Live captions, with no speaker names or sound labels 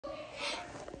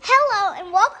Hello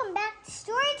and welcome back to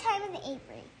Storytime with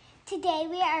Avery. Today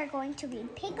we are going to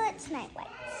read Piglet's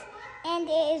Nightlights, and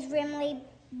it is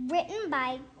written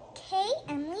by K.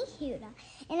 Emily Huda,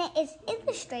 and it is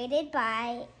illustrated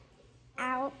by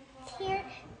Altier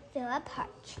Philip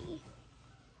Hartchie.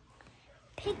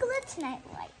 Piglet's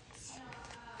Nightlights.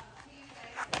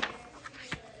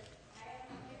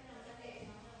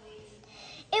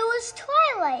 It was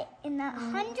twilight in the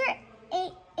 100-acre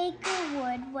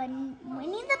wood when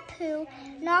Winnie the Pooh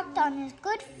knocked on his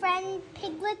good friend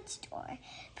Piglet's door.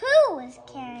 Pooh was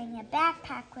carrying a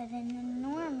backpack with an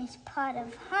enormous pot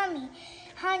of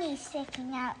honey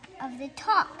sticking out of the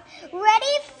top.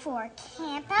 "Ready for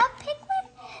camp out, Piglet?"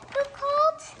 Pooh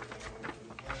called.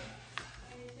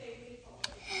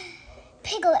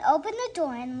 Piglet opened the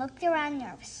door and looked around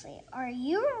nervously. "Are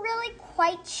you really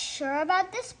quite sure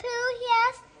about this, Pooh?" he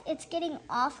asked. "It's getting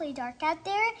awfully dark out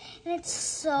there, and it's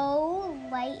so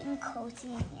light and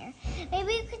cozy in here.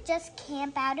 Maybe you could just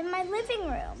camp out in my living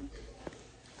room."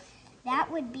 "That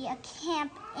would be a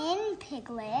camp in,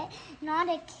 Piglet, not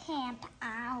a camp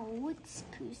out,"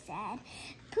 Pooh said.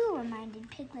 Pooh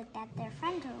reminded Piglet that their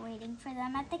friends were waiting for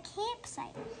them at the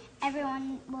campsite.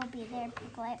 "Everyone will be there,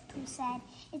 Piglet," Pooh said.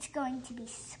 "It's going to be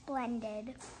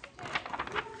splendid."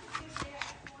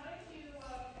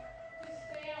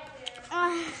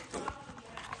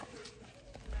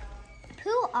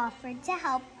 Pooh offered to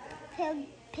help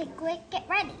Piglet get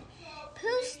ready.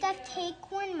 Pooh stuffed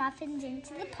acorn muffins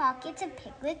into the pockets of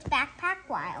Piglet's backpack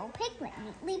while Piglet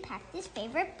neatly packed his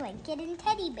favorite blanket and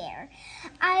teddy bear.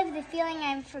 "I have the feeling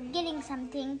I'm forgetting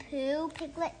something, Pooh,"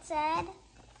 Piglet said.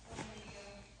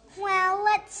 "Well,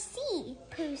 let's see,"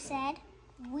 Pooh said.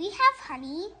 "We have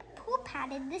honey." Pooh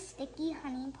patted the sticky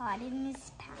honey pot in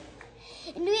his pack.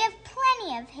 "And we have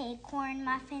plenty of acorn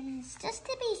muffins." Just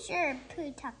to be sure,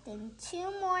 Pooh tucked in 2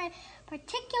 more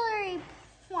particularly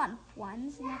plump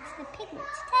ones next to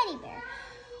Piglet's teddy bear.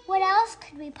 "What else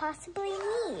could we possibly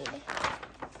need?"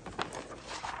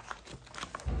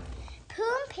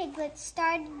 Pooh and Piglet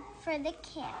started for the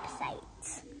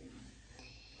campsite.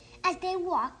 As they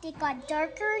walked, it got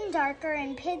darker and darker,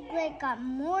 and Piglet got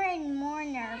more and more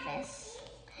nervous.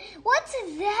 "What's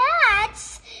that?"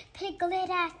 Piglet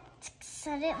asked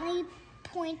suddenly,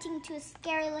 pointing to a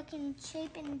scary-looking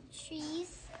shape in the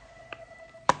trees.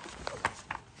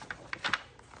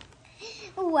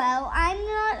 "Well, I'm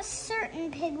not certain,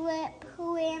 Piglet,"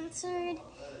 Pooh answered.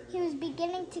 He was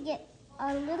beginning to get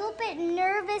a little bit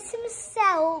nervous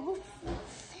himself.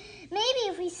 "Maybe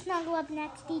if we snuggle up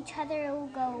next to each other, it will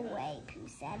go away," Pooh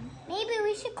said. "Maybe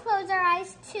we should close our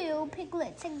eyes too,"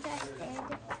 Piglet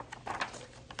suggested.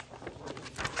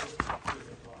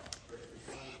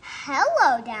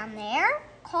 "Hello down there,"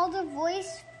 called a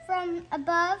voice from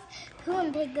above. Pooh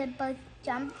and Piglet both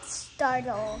jumped,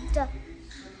 startled.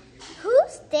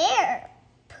 "Who's there?"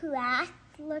 Pooh asked,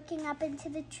 looking up into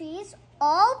the trees.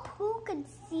 All Pooh could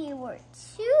see were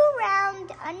 2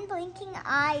 round, unblinking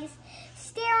eyes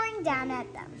staring down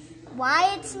at them.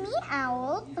 "Why, it's me,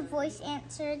 Owl," the voice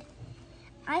answered.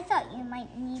 "I thought you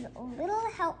might need a little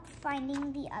help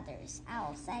finding the others,"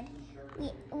 Owl said.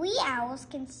 We owls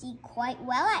can see quite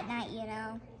well at night, you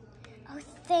know." "Oh,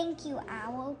 thank you,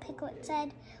 Owl," Piglet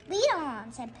said. "Lead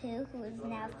on," said Pooh, who was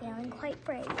now feeling quite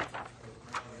brave.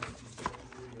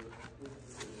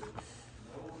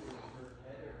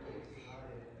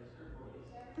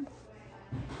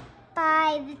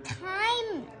 By the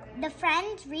time the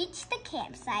friends reached the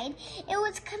campsite, it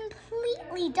was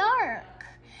completely dark.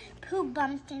 Pooh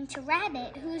bumped into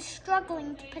Rabbit, who was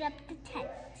struggling to put up the tent.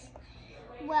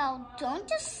 "Well, don't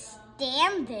just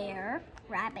stand there,"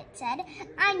 Rabbit said.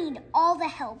 "I need all the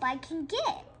help I can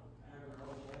get."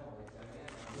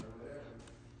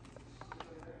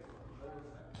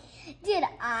 "Did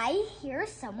I hear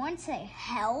someone say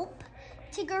help?"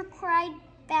 Tigger cried,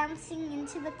 bouncing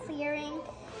into the clearing.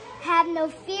 "Have no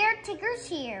fear, Tigger's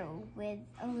here with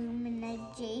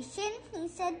illumination," he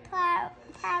said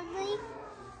proudly.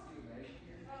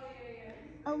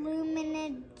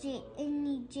 "Illumination,"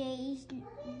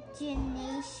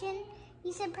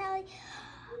 he said proudly.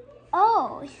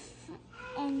 "Oh,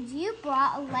 and you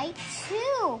brought a light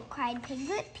too," cried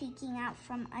Piglet, peeking out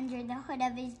from under the hood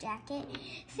of his jacket.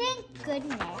 "Thank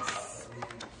goodness."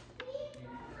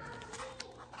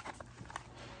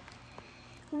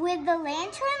 With the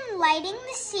lantern lighting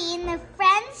the scene, the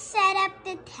friends set up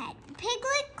the tent.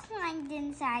 Piglet climbed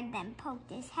inside, then poked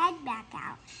his head back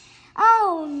out.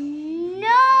 "Oh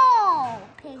no!"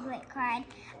 Piglet cried.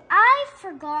 "I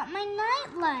forgot my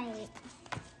nightlight."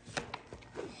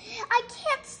 "I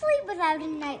can't sleep without a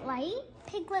nightlight,"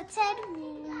 Piglet said,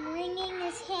 wringing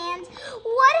his hands.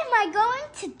 What am I going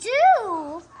to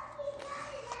do?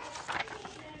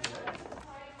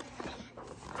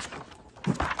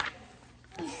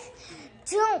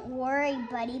 Don't worry,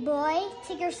 buddy boy,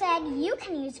 Tigger said. You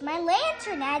can use my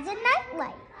lantern as a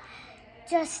nightlight.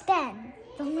 Just then,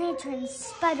 the lantern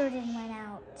sputtered and went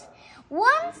out.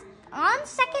 On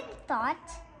second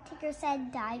thought, Tigger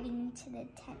said, diving into the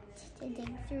tent to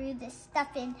dig through the stuff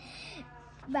in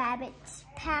Rabbit's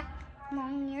pack.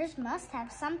 Long ears must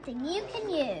have something you can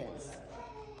use.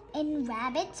 In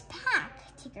Rabbit's pack,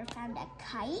 Tigger found a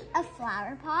kite, a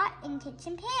flower pot, and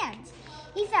kitchen pans.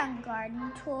 He found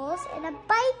garden tools and a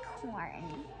bike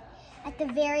horn. At the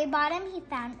very bottom, he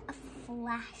found a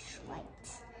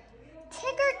flashlight.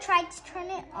 Tigger tried to turn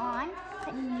it on,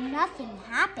 but nothing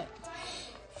happened.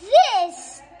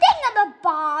 This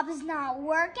thingamabob's not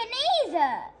working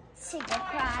either, Tigger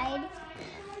cried.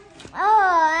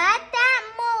 Oh, at that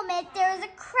moment, there was a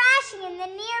crashing in the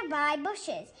nearby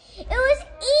bushes. It was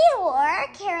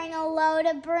Eeyore carrying a load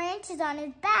of branches on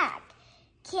his back.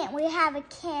 Can't we have a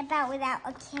camp out without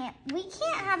a camp? We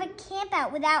can't have a camp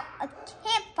out without a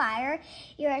campfire,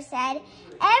 Eeyore said.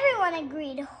 Everyone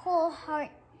agreed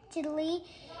wholeheartedly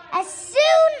as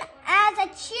soon as a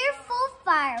cheerful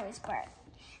fire was burnt.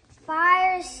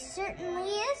 Fire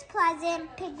certainly is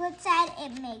pleasant, Piglet said.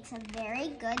 It makes a very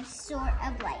good sort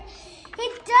of light.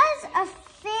 It does a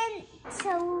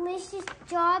delicious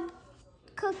job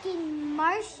cooking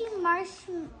marshmallows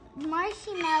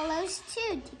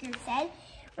too, Tigger said,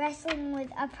 wrestling with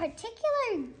a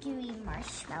particular gooey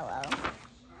marshmallow.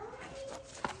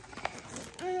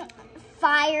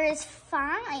 Fire is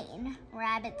fine,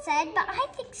 Rabbit said, but I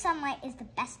think sunlight is the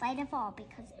best light of all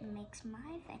because it makes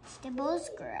my vegetables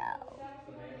grow.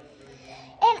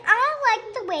 And I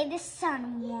like the way the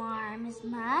sun warms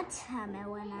my tummy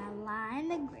when I lie in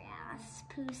the grass,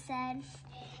 Pooh said.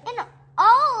 And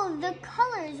all the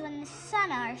colors when the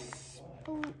sun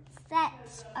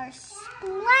sets are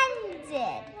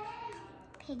splendid,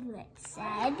 Piglet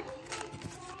said.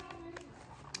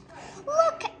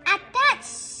 Look at that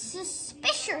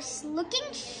suspicious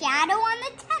looking shadow on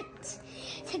the tent,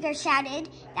 Tigger shouted.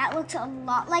 That looks a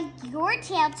lot like your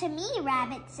tail to me,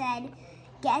 Rabbit said.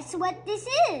 Guess what this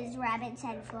is, Rabbit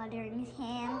said, fluttering his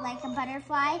hand like a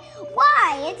butterfly.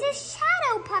 Why, it's a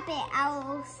shadow puppet,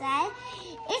 Owl said.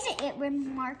 Isn't it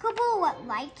remarkable what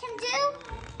light can do?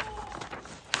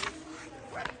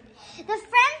 The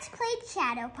friends played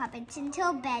shadow puppets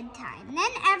until bedtime.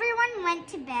 Then everyone went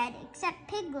to bed except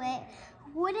Piglet,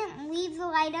 who wouldn't leave the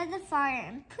light of the fire,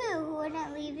 and Pooh, who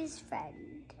wouldn't leave his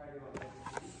friend.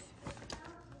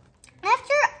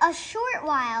 After a short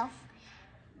while,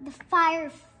 the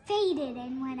fire faded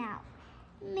and went out.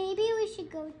 Maybe we should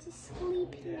go to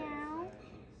sleep now,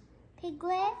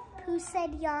 Piglet, Pooh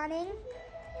said, yawning.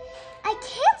 I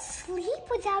can't sleep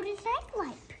without a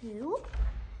nightlight, Pooh,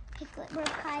 Piglet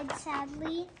replied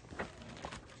sadly.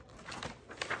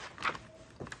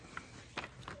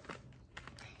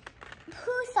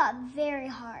 Pooh thought very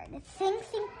hard. Think,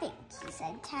 he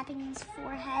said, tapping his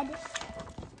forehead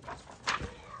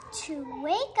to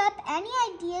wake up any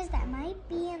ideas that might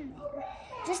be in there.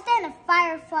 Just then a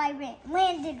firefly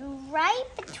landed right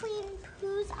between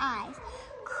Pooh's eyes.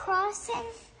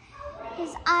 Crossing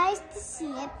his eyes to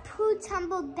see it, Pooh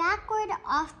tumbled backward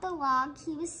off the log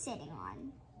he was sitting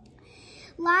on.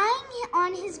 Lying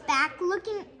on his back,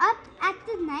 looking up at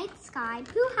the night sky,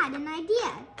 Pooh had an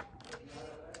idea.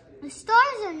 The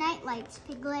stars are nightlights,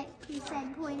 Piglet, he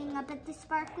said, pointing up at the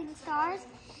sparkling stars.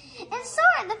 And so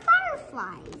are the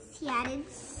fireflies, he added,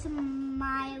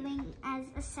 smiling as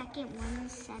a second one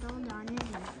settled on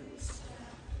his nose.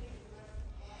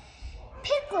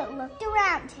 Piglet looked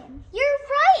around him. You're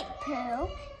right, Pooh,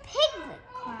 Piglet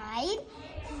cried.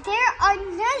 There are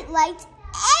nightlights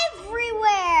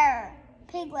everywhere.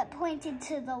 Piglet pointed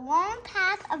to the long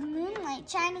path of moonlight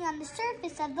shining on the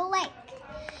surface of the lake.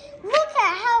 Look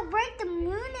at how bright the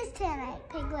moon is tonight,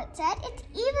 Piglet said. It's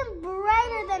even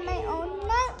brighter than my own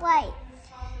nightlight.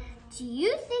 Do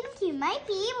you think you might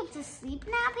be able to sleep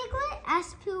now, Piglet?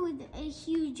 Asked Pooh with a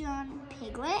huge yawn.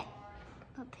 Piglet?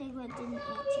 But Piglet didn't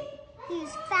answer. He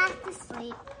was fast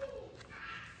asleep.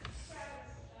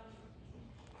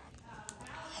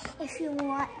 If you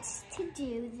want to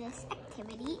do this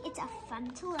activity, it's a fun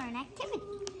to learn activity.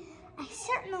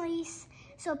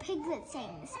 So Piglet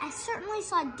sings, I certainly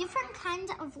saw different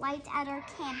kinds of lights at our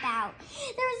camp out.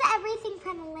 There was everything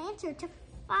from a lantern to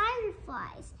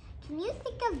fireflies. Can you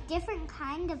think of different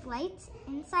kinds of lights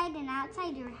inside and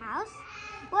outside your house?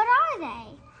 What are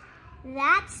they?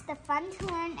 That's the fun to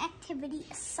learn activity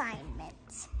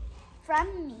assignment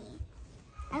from me.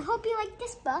 I hope you like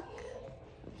this book.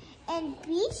 And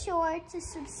be sure to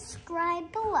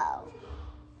subscribe below.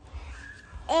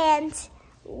 And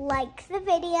like the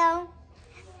video.